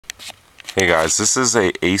Hey guys, this is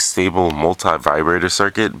a Astable Multivibrator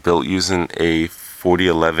Circuit built using a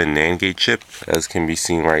 4011 NAND Gate chip, as can be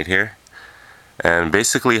seen right here. And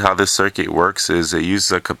basically how this circuit works is it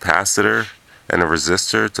uses a capacitor and a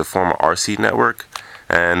resistor to form an RC network,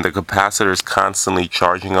 and the capacitor is constantly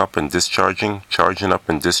charging up and discharging, charging up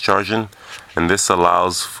and discharging, and this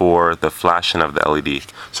allows for the flashing of the LED.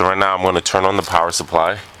 So right now I'm going to turn on the power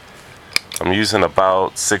supply. I'm using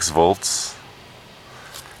about 6 volts.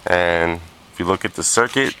 And if you look at the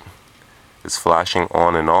circuit, it's flashing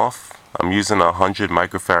on and off. I'm using a 100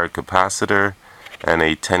 microfarad capacitor and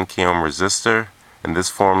a 10 k ohm resistor, and this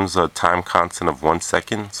forms a time constant of 1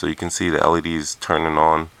 second. So you can see the LED is turning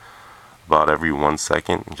on about every 1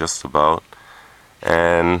 second, just about.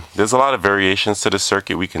 And there's a lot of variations to the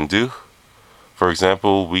circuit we can do. For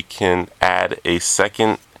example, we can add a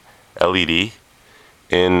second LED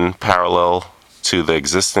in parallel to the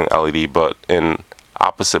existing LED, but in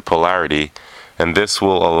opposite polarity, and this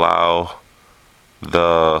will allow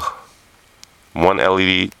the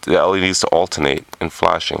LEDs to alternate in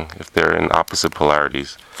flashing if they're in opposite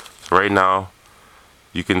polarities. So right now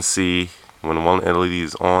you can see when one LED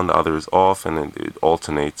is on, the other is off, and it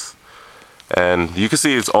alternates. And you can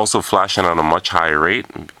see it's also flashing at a much higher rate.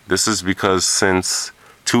 This is because since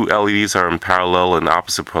two LEDs are in parallel and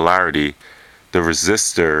opposite polarity, the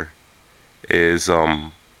resistor is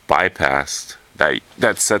bypassed.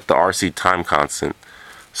 That set the RC time constant.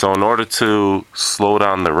 So in order to slow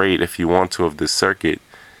down the rate, if you want to, of this circuit,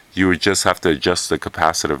 you would just have to adjust the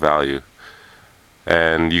capacitor value,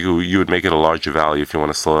 and you would make it a larger value if you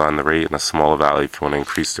want to slow down the rate, and a smaller value if you want to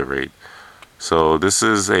increase the rate. So this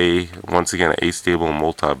is once again an Astable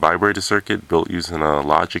Multivibrator Circuit built using a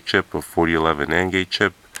logic chip, a 4011 NAND Gate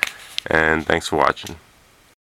chip, and thanks for watching.